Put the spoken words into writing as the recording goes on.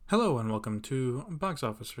Hello and welcome to Box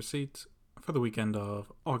Office Receipts for the weekend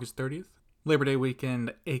of August 30th, Labor Day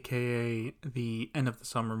weekend, aka the end of the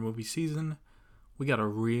summer movie season. We got a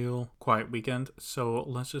real quiet weekend, so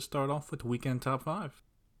let's just start off with the weekend top 5.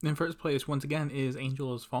 In first place, once again, is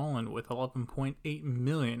Angel Has Fallen with $11.8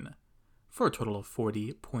 million for a total of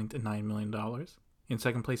 $40.9 million. In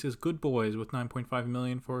second place is Good Boys with $9.5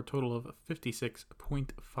 million for a total of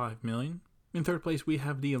 $56.5 million. In third place, we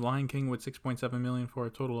have The Lion King with $6.7 million for a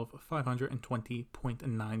total of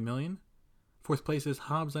 $520.9 million. Fourth place is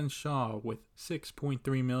Hobbs & Shaw with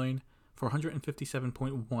 $6.3 million for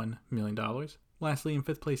 $157.1 million. Lastly, in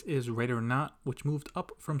fifth place is Ready or Not, which moved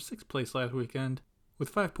up from sixth place last weekend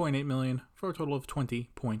with $5.8 million for a total of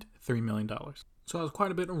 $20.3 million. So I was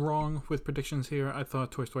quite a bit wrong with predictions here. I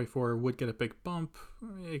thought Toy Story 4 would get a big bump.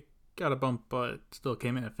 It got a bump, but still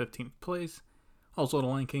came in at 15th place. Also, The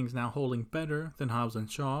Lion King is now holding better than Hobbs &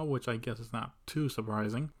 Shaw, which I guess is not too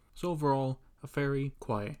surprising. So overall, a very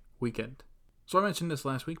quiet weekend. So I mentioned this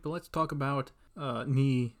last week, but let's talk about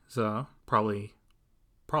Ni Za, probably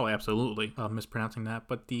absolutely mispronouncing that,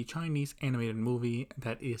 but the Chinese animated movie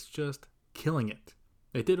that is just killing it.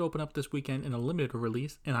 It did open up this weekend in a limited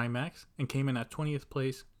release in IMAX and came in at 20th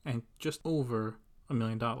place and just over $1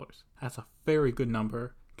 million. That's a very good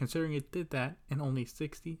number, considering it did that in only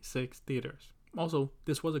 66 theaters. Also,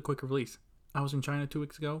 this was a quick release. I was in China 2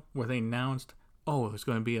 weeks ago where they announced, it was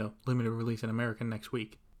going to be a limited release in America next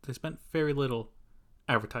week. They spent very little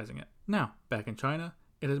advertising it. Now, back in China,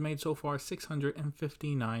 it has made so far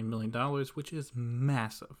 $659 million, which is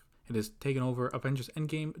massive. It has taken over Avengers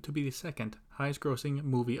Endgame to be the second highest grossing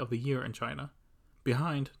movie of the year in China,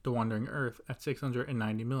 behind The Wandering Earth at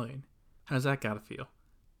 $690 million. How's that gotta feel?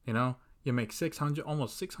 You make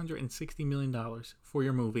almost $660 million for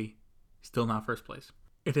your movie, still not first place.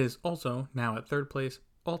 It is also now at third place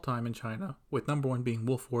all time in China, with number 1 being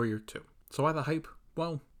Wolf Warrior 2. So why the hype?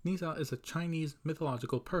 Well, Ni Za is a Chinese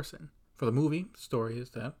mythological person. For the movie, the story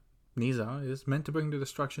is that Ni Za is meant to bring the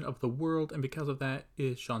destruction of the world, and because of that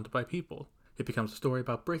is shunned by people. It becomes a story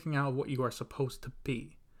about breaking out of what you are supposed to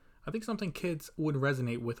be. I think something kids would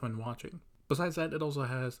resonate with when watching. Besides that, it also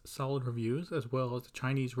has solid reviews, as well as the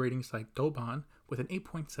Chinese rating site Douban with an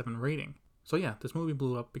 8.7 rating. So yeah, this movie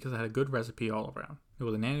blew up because it had a good recipe all around. It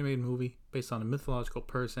was an animated movie based on a mythological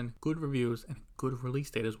person, good reviews, and a good release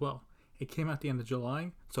date as well. It came out at the end of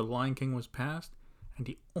July, so The Lion King was passed, and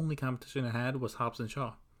the only competition it had was Hobbs &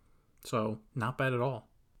 Shaw. So, not bad at all.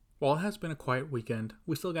 While it has been a quiet weekend,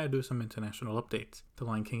 we still gotta do some international updates. The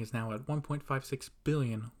Lion King is now at $1.56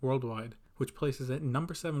 billion worldwide, which places it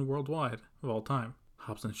number 7 worldwide of all time.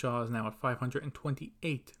 Hobbs & Shaw is now at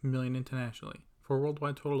 $528 million internationally, for a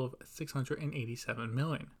worldwide total of $687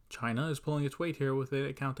 million. China is pulling its weight here, with it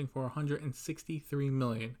accounting for $163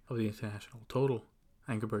 million of the international total.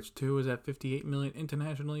 Angry Birds 2 is at $58 million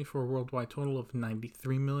internationally for a worldwide total of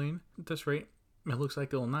 $93 million. At this rate, it looks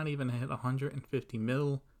like it will not even hit $150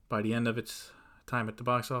 million by the end of its time at the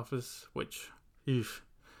box office, which,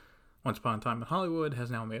 Once Upon a Time in Hollywood has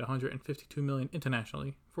now made $152 million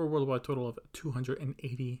internationally for a worldwide total of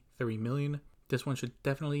 $283 million. This one should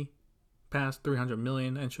definitely pass $300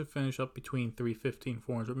 million and should finish up between $350 and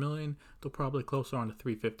 $400 million, though probably closer on the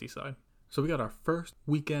 $350 side. So we got our first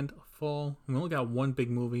weekend of fall, and we only got one big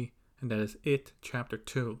movie, and that is It Chapter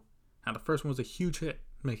 2. Now the first one was a huge hit,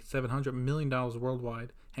 making $700 million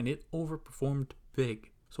worldwide, and it overperformed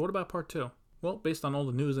big. So what about part 2? Well, based on all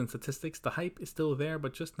the news and statistics, the hype is still there,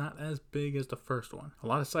 but just not as big as the first one. A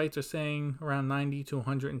lot of sites are saying around $90 to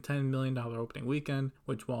 $110 million opening weekend,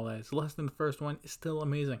 which, while that is less than the first one, is still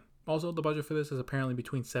amazing. Also, the budget for this is apparently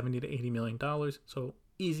between $70 to $80 million, so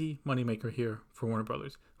easy moneymaker here for Warner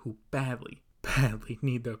Brothers, who badly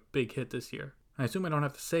need their big hit this year. I assume I don't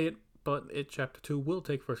have to say it, but It Chapter 2 will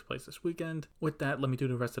take first place this weekend. With that, let me do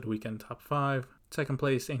the rest of the weekend top 5. Second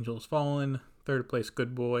place, Angel Has Fallen. Third place,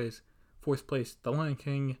 Good Boys. Fourth place, The Lion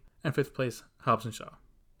King. And fifth place, Hobbs & Shaw.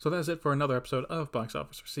 So that's it for another episode of Box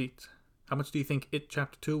Office Receipts. How much do you think It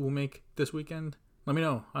Chapter 2 will make this weekend? Let me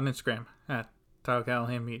know on Instagram at Tyler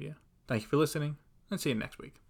Callahan Media. Thank you for listening, and see you next week.